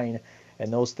 '99,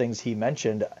 and those things he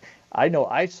mentioned, I know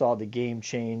I saw the game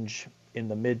change in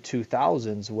the mid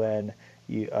 2000s when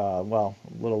a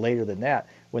little later than that,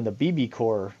 when the BB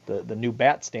Corps, the new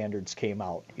bat standards came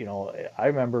out. I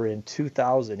remember in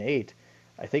 2008.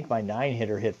 I think my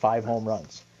 9-hitter hit 5 home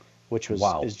runs, which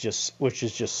is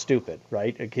just stupid,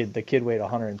 right? The kid weighed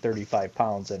 135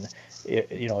 pounds, and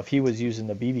if he was using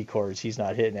the BB Corps, he's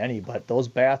not hitting any. But those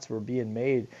bats were being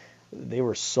made; they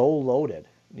were so loaded,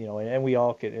 And we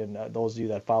all could, and those of you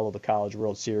that follow the College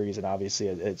World Series, and obviously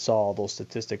it saw all those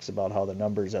statistics about how the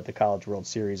numbers at the College World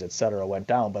Series, et cetera, went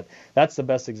down. But that's the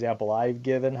best example I've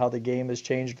given how the game has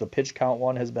changed. The pitch count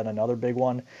one has been another big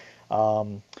one.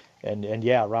 And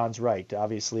yeah, Ron's right.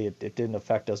 Obviously, it didn't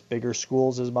affect us bigger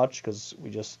schools as much because we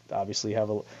just obviously have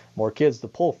more kids to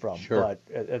pull from. Sure. But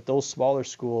at those smaller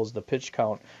schools, the pitch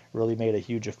count really made a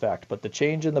huge effect. But the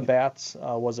change in the bats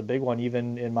was a big one,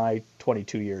 even in my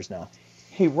 22 years now.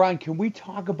 Hey, Ron, can we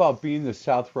talk about being the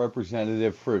South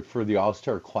representative for the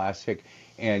All-Star Classic?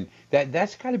 And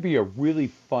that's got to be a really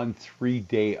fun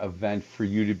 3-day event for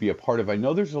you to be a part of. I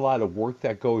know there's a lot of work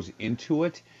that goes into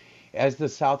it as the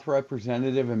South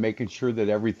representative and making sure that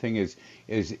everything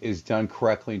is done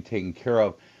correctly and taken care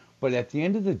of. But at the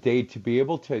end of the day, to be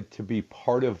able to be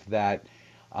part of that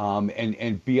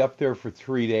and be up there for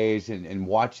 3 days and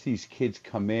watch these kids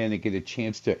come in and get a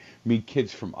chance to meet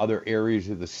kids from other areas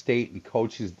of the state and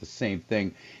coaches the same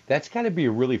thing, that's got to be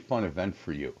a really fun event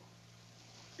for you.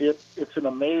 It's an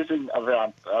amazing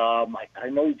event. I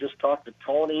know you just talked to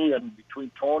Tony, and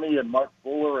between Tony and Mark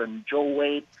Fuller and Joe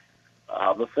Wade,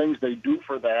 the things they do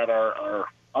for that are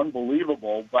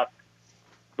unbelievable. But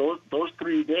those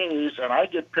 3 days, and I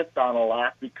get picked on a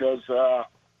lot because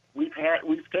we've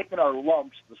taken our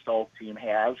lumps, the South team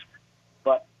has,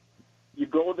 but you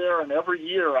go there and every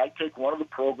year I take one of the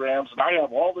programs and I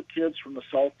have all the kids from the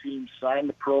South team sign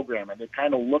the program, and they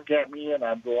kind of look at me and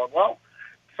I'm going, well,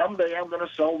 someday I'm going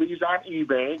to sell these on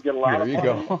eBay, get a lot of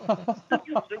money, get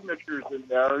your signatures in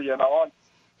there,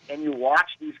 and you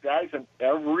watch these guys, and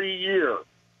every year,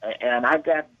 and I've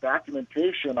got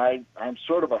documentation, I'm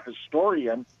sort of a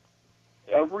historian,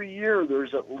 every year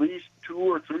there's at least 2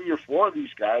 or 3 or 4 of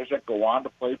these guys that go on to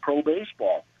play pro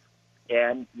baseball.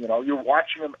 And, you're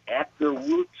watching them at their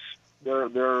roots,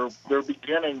 their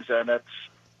beginnings, and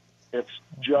it's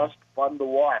just fun to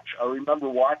watch. I remember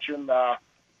watching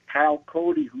Kyle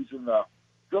Cody, who's in the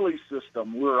Philly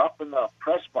system. We were up in the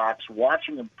press box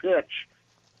watching him pitch,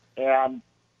 and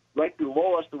right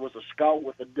below us there was a scout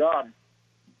with a gun,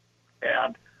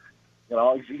 and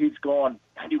he's going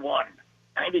 91,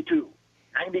 92,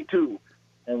 92,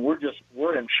 and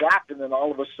we're in shock. And then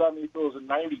all of a sudden he throws a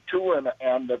 92,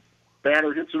 and the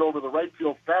batter hits it over the right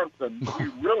field fence, and we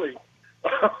really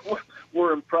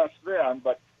were impressed then.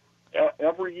 But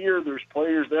every year there's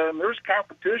players there, and there's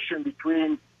competition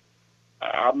between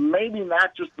maybe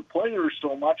not just the players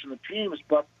so much in the teams,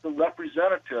 but the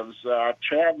representatives,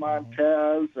 Chad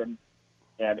Montez and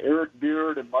Eric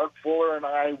Beard and Mark Fuller and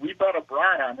I. We bet a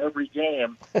brat on every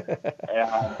game,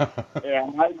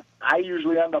 and I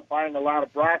usually end up buying a lot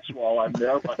of brats while I'm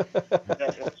there. But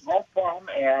it's all fun,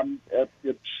 and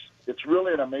it's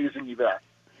really an amazing event.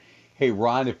 Hey,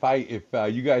 Ron, if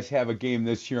you guys have a game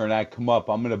this year and I come up,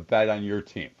 I'm going to bet on your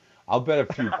team. I'll bet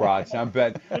a few brats. I'm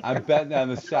betting on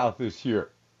the South this year.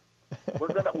 We're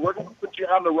gonna put you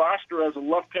on the roster as a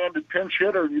left-handed pinch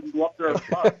hitter, and you can go up there and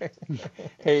punt.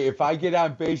 Hey, if I get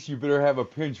on base, you better have a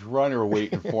pinch runner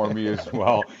waiting for me as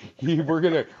well. We're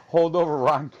gonna hold over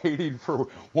Ron Kading for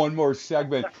one more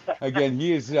segment. Again,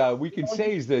 he is. We can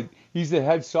say he's the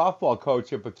head softball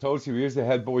coach at Potosi. He is the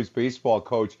head boys baseball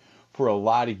coach for a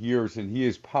lot of years, and he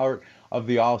is part of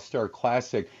the All-Star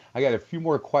Classic. I got a few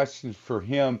more questions for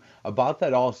him about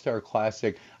that All-Star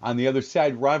Classic. On the other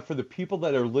side, Ron, for the people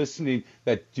that are listening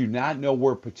that do not know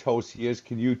where Potosi is,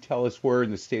 can you tell us where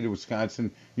in the state of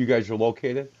Wisconsin you guys are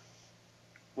located?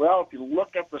 Well, if you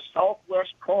look at the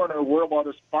southwest corner, we're about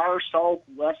as far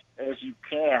southwest as you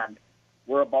can.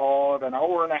 We're about an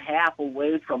hour and a half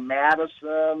away from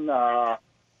Madison,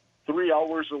 3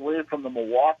 hours away from the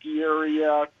Milwaukee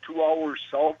area, 2 hours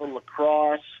south of La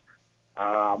Crosse.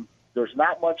 There's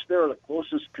not much there. The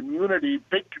closest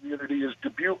big community, is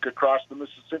Dubuque across the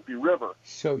Mississippi River.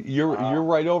 So you're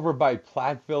right over by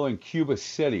Platteville and Cuba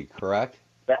City, correct?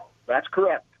 That's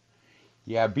correct.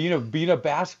 Yeah, being a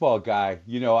basketball guy,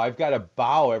 I've got to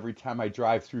bow every time I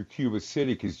drive through Cuba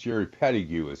City because Jerry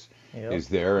Pettigrew is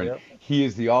there, and he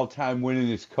is the all-time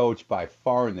winningest coach by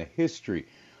far in the history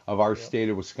of our state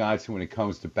of Wisconsin when it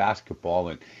comes to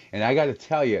basketball. And I got to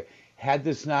tell you, had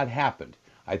this not happened,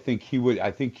 I think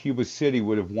Cuba City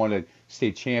would have won a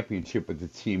state championship with the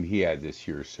team he had this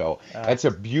year. So that's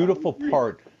a beautiful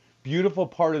part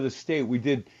of the state. We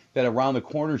did that Around the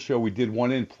Corner show. We did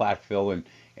one in Platteville,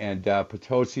 and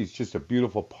Potosi is just a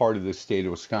beautiful part of the state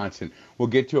of Wisconsin. We'll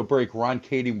get to a break. Ron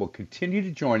Kading will continue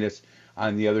to join us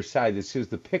on the other side. This is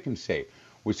the Pick and Save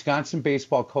Wisconsin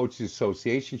Baseball Coaches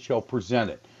Association show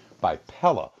presented by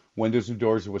Pella Windows and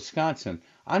Doors of Wisconsin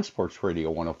on Sports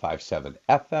Radio 105.7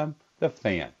 FM. The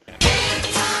Fan.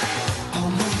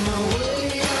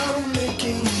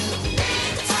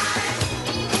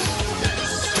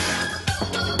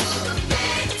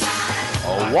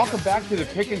 Welcome back to the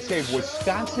Pick and Save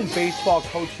Wisconsin Baseball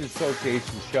Coaches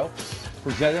Association show,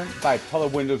 presented by Pella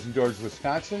Windows and Doors of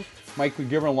Wisconsin. Mike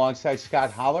McGivern alongside Scott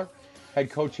Holler,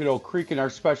 head coach at Oak Creek, and our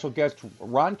special guest,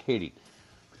 Ron Kading,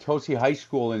 Potosi High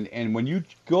School. And when you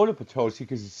go to Potosi,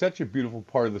 because it's such a beautiful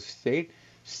part of the state,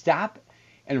 stop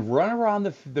and run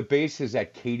around the bases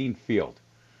at Kading Field.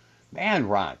 Man,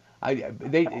 Ron,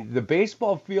 The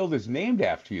baseball field is named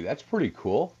after you. That's pretty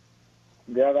cool.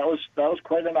 Yeah, that was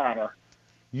quite an honor.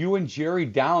 You and Jerry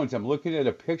Downs. I'm looking at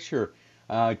a picture,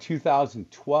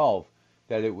 2012,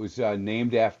 that it was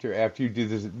named after you. Did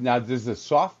this now? Does the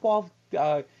softball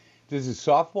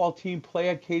team play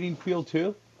at Kading Field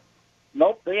too?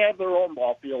 Nope, they have their own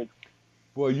ball field.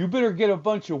 Well, you better get a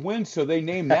bunch of wins so they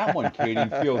name that one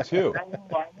Kading Field too.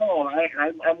 I know.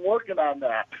 I'm working on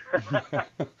that.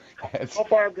 So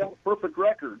far, I've got a perfect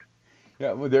record.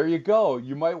 Yeah, well, there you go.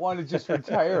 You might want to just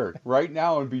retire right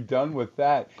now and be done with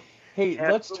that. Hey,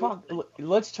 Absolutely.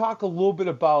 let's talk a little bit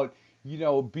about,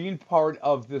 being part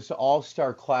of this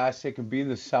All-Star Classic and being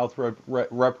the South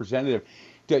representative.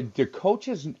 Do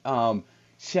coaches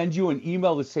send you an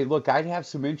email to say, look, I'd have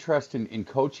some interest in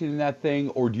coaching in that thing,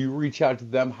 or do you reach out to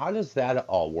them? How does that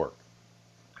all work?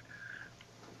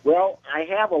 Well, I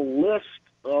have a list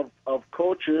of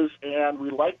coaches, and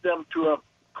we like them to have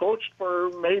coached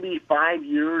for maybe 5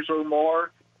 years or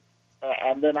more.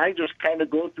 And then I just kind of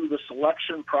go through the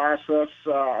selection process,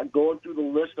 going through the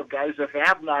list of guys that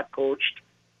have not coached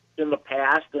in the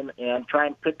past, and try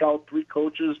and pick out 3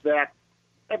 coaches that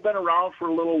have been around for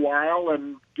a little while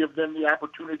and give them the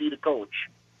opportunity to coach.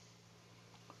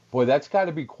 Boy, that's got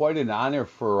to be quite an honor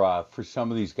for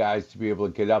some of these guys to be able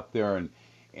to get up there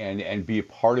and be a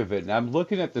part of it. And I'm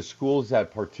looking at the schools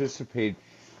that participate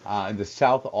in the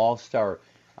South All-Star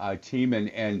team,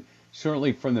 and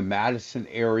certainly from the Madison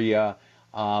area,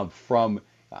 from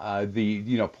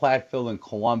the Platteville and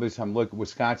Columbus. I'm looking at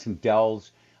Wisconsin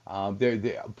Dells.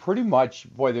 They're pretty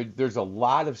much, boy, there's a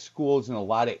lot of schools and a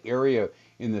lot of area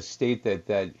in the state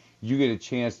that you get a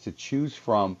chance to choose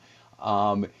from.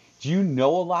 Do you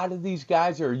know a lot of these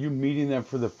guys, or are you meeting them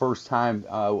for the first time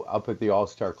up at the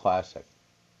All-Star Classic?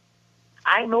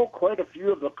 I know quite a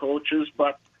few of the coaches,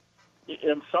 but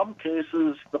in some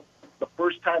cases, the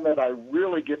first time that I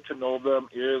really get to know them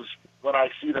is when I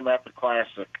see them at the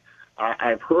Classic.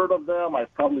 I've heard of them.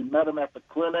 I've probably met them at the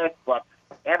clinic, but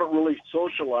haven't really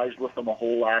socialized with them a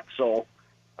whole lot. So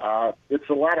it's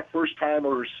a lot of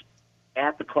first-timers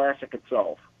at the Classic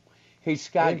itself. Hey,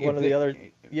 Scott,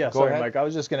 sorry, Mike. I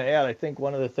was just going to add, I think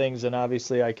one of the things, and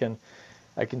obviously I can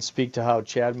speak to how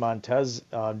Chad Montez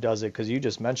does it, because you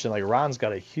just mentioned, like, Ron's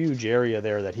got a huge area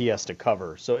there that he has to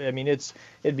cover. So, I mean,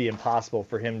 it'd be impossible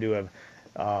for him to have,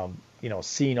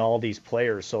 seen all these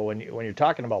players. So when you're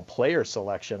talking about player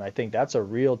selection, I think that's a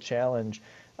real challenge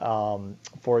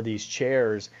for these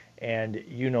chairs. And,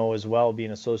 as well,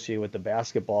 being associated with the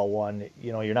basketball one,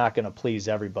 you're not going to please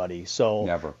everybody. So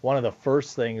Never. One of the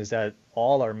first things that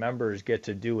all our members get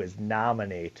to do is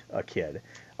nominate a kid.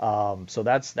 So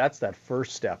that's that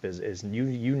first step is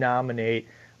you nominate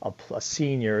a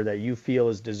senior that you feel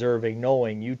is deserving,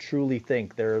 knowing you truly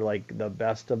think they're like the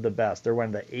best of the best. They're one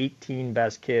of the 18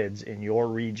 best kids in your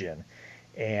region.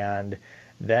 And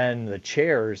then the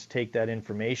chairs take that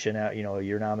information out.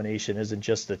 Your nomination isn't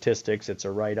just statistics. It's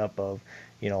a write-up of,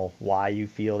 why you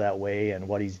feel that way and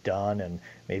what he's done. And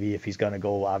maybe if he's going to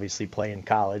go obviously play in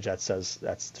college, that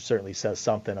certainly says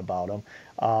something about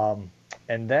him.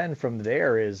 And then from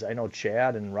there is, I know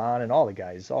Chad and Ron and all the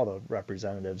guys, all the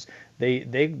representatives,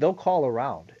 they'll call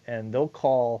around, and they'll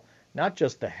call not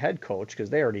just the head coach, because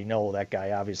they already know that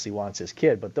guy obviously wants his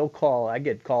kid, but they'll call. I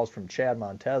get calls from Chad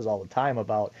Montez all the time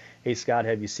about, hey, Scott,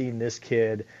 have you seen this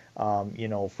kid, from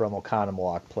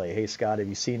Oconomowoc play? Hey, Scott, have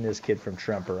you seen this kid from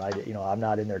Tremper? I'm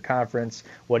not in their conference.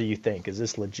 What do you think? Is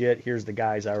this legit? Here's the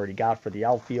guys I already got for the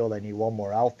outfield. I need one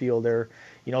more outfielder.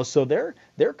 So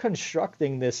they're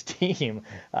constructing this team.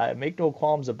 Make no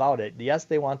qualms about it. Yes,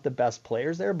 they want the best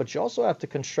players there, but you also have to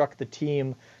construct the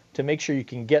team to make sure you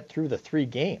can get through the 3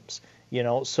 games.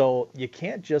 So you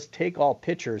can't just take all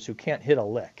pitchers who can't hit a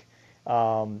lick,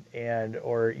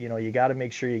 you got to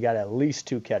make sure you got at least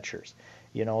 2 catchers.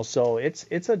 So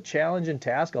it's a challenging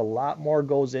task. A lot more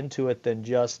goes into it than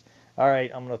just, all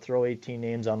right, I'm going to throw 18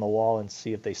 names on the wall and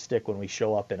see if they stick when we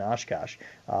show up in Oshkosh.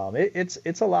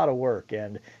 It's a lot of work,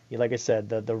 and like I said,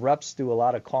 the reps do a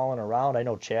lot of calling around. I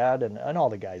know Chad and all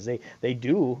the guys, they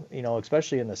do,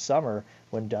 especially in the summer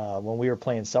when we were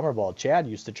playing summer ball. Chad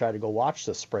used to try to go watch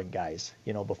the spring guys,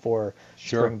 before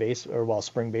spring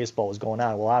baseball was going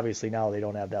on. Well, obviously now they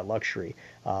don't have that luxury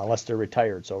unless they're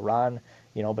retired. So Ron,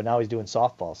 but now he's doing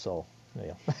softball. So,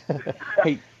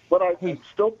 Hey. But I'm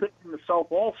still picking the South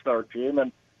All-Star team,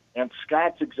 and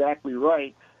Scott's exactly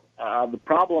right. The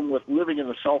problem with living in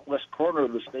the southwest corner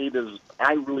of the state is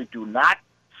I really do not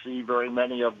see very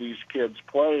many of these kids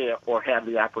play or have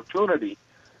the opportunity.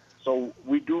 So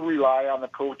we do rely on the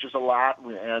coaches a lot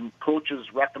and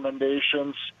coaches'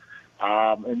 recommendations.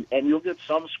 And you'll get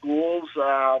some schools,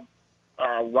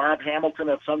 Rob Hamilton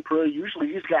at Sun Prairie,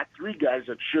 usually he's got 3 guys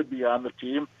that should be on the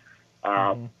team.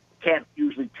 Can't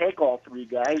usually take all 3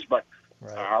 guys, but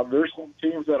there's some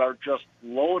teams that are just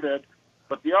loaded.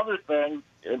 But the other thing,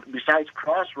 besides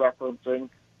cross-referencing,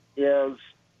 is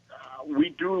we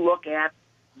do look at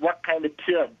what kind of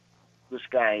kid this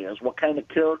guy is, what kind of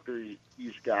character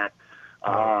he's got.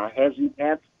 Has he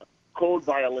had code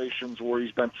violations where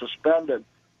he's been suspended?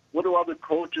 What do other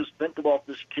coaches think about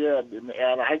this kid? And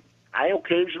I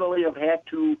occasionally have had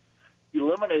to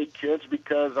eliminate kids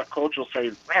because a coach will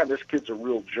say, man, this kid's a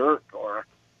real jerk, or,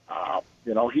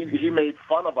 he made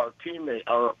fun of our teammate,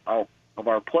 of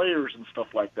our players and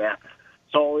stuff like that.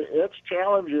 So it's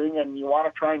challenging, and you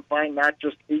want to try and find not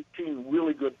just 18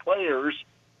 really good players,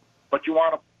 but you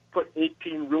want to put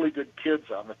 18 really good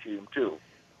kids on the team too.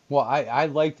 Well, I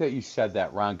like that you said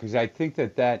that, Ron, because I think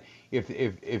that if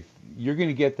you're going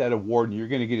to get that award and you're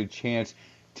going to get a chance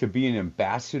to be an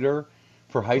ambassador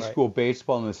for high school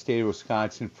baseball in the state of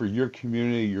Wisconsin, for your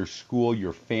community, your school,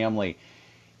 your family,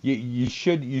 you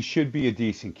should be a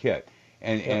decent kid.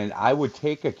 And I would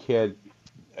take a kid,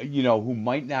 who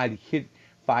might not hit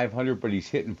 500, but he's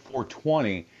hitting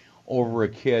 420 over a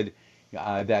kid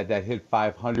that hit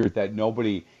 500 that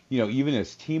nobody, even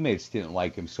his teammates didn't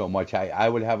like him so much. I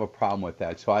would have a problem with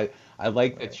that. So I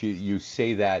like that you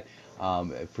say that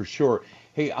for sure.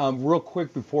 Hey, real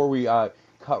quick before we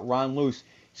cut Ron loose,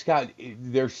 Scott,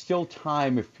 there's still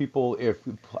time if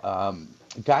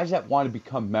guys that want to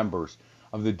become members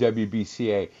of the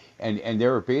WBCA, and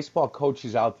there are baseball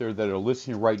coaches out there that are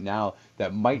listening right now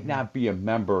that might not be a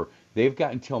member. They've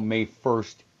got until May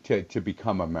 1st to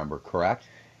become a member, correct?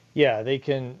 Yeah, they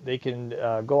can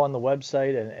go on the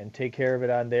website and take care of it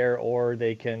on there, or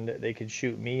they can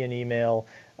shoot me an email.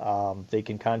 They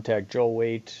can contact Joe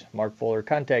Waite, Mark Fuller,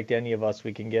 contact any of us.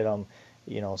 We can get them,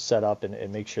 set up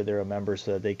and make sure they're a member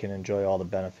so that they can enjoy all the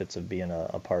benefits of being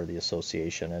a part of the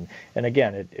association. And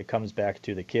again, it comes back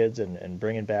to the kids and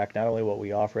bringing back not only what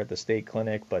we offer at the state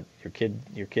clinic, but your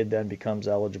kid then becomes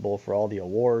eligible for all the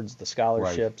awards, the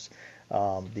scholarships,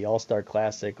 the All-Star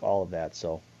Classic, all of that.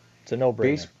 So it's a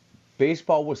no-brainer.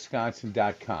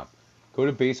 BaseballWisconsin.com. Go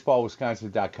to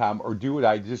BaseballWisconsin.com or do it.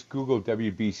 I just Google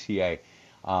WBCA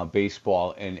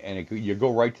baseball and you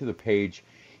go right to the page,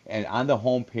 and on the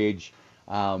home page,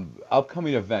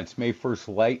 upcoming events, May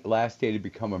 1st, last day to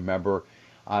become a member.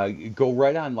 Go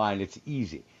right online. It's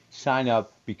easy. Sign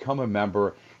up, become a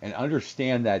member, and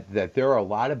understand that there are a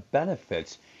lot of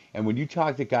benefits. And when you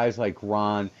talk to guys like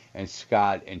Ron and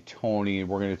Scott and Tony, and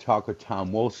we're going to talk with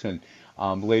Tom Wilson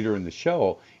later in the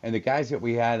show, and the guys that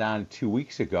we had on 2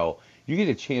 weeks ago, you get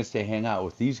a chance to hang out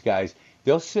with these guys.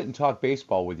 They'll sit and talk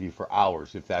baseball with you for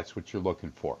hours if that's what you're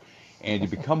looking for. And to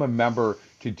become a member,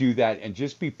 to do that and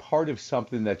just be part of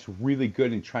something that's really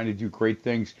good and trying to do great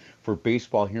things for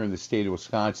baseball here in the state of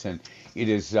Wisconsin, it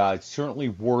is certainly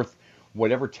worth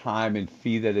whatever time and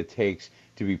fee that it takes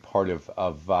to be part of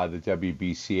the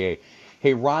WBCA.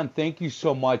 Hey, Ron, thank you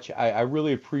so much. I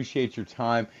really appreciate your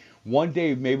time. One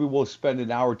day, maybe we'll spend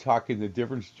an hour talking the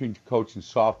difference between coaching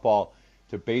softball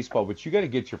to baseball, but you got to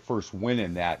get your first win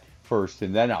in that first,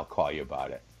 and then I'll call you about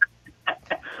it.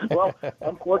 Well,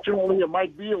 unfortunately, it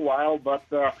might be a while, but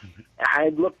I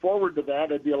look forward to that.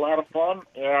 It'd be a lot of fun,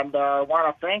 and I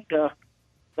want to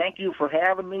thank you for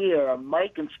having me,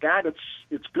 Mike and Scott.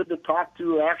 It's good to talk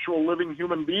to actual living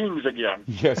human beings again.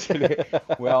 Yes, it is.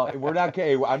 Well, we're not.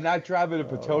 I'm not driving to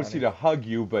Potosi to hug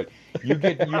you, but you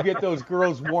get those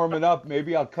girls warming up.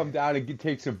 Maybe I'll come down and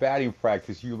take some batting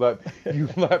practice. You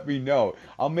let me know.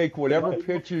 I'll make whatever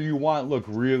picture you want look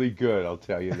really good. I'll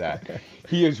tell you that.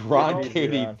 He is Ron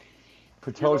Katie,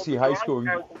 Potosi High School.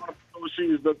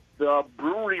 The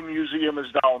brewery museum is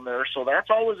down there, so that's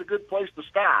always a good place to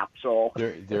stop. So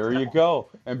there you go.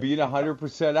 And being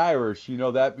 100% Irish,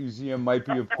 that museum might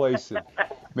be a place that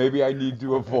maybe I need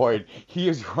to avoid. He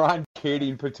is Ron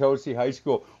Katie, Potosi High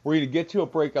School. We're going to get to a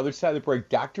break. Other side of the break,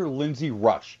 Dr. Lindsay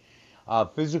Rush,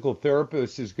 physical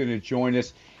therapist, is going to join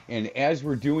us. And as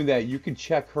we're doing that, you can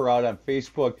check her out on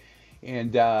Facebook.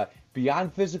 And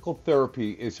Beyond Physical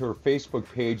Therapy is her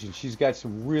Facebook page, and she's got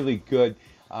some really good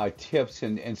tips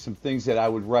and some things that I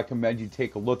would recommend you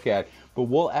take a look at. But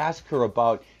we'll ask her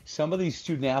about some of these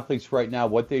student athletes right now,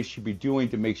 what they should be doing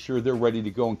to make sure they're ready to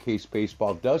go in case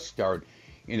baseball does start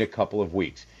in a couple of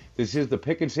weeks. This is the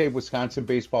Pick and Save Wisconsin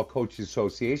Baseball Coaches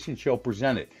Association show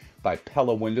presented by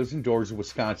Pella Windows and Doors of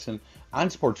Wisconsin on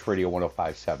Sports Radio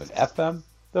 105.7 FM,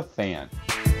 The Fan.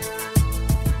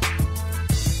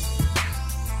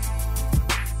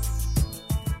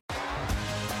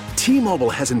 T-Mobile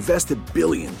has invested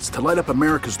billions to light up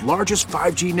America's largest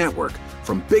 5G network,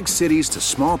 from big cities to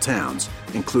small towns,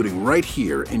 including right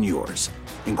here in yours.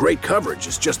 And great coverage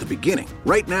is just the beginning.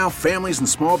 Right now, families and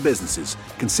small businesses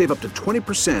can save up to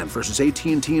 20% versus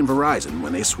AT&T and Verizon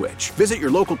when they switch. Visit your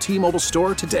local T-Mobile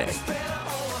store today.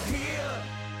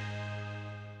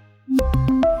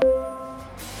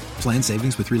 Plan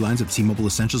savings with 3 lines of T-Mobile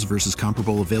Essentials versus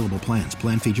comparable available plans.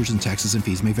 Plan features and taxes and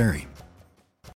fees may vary.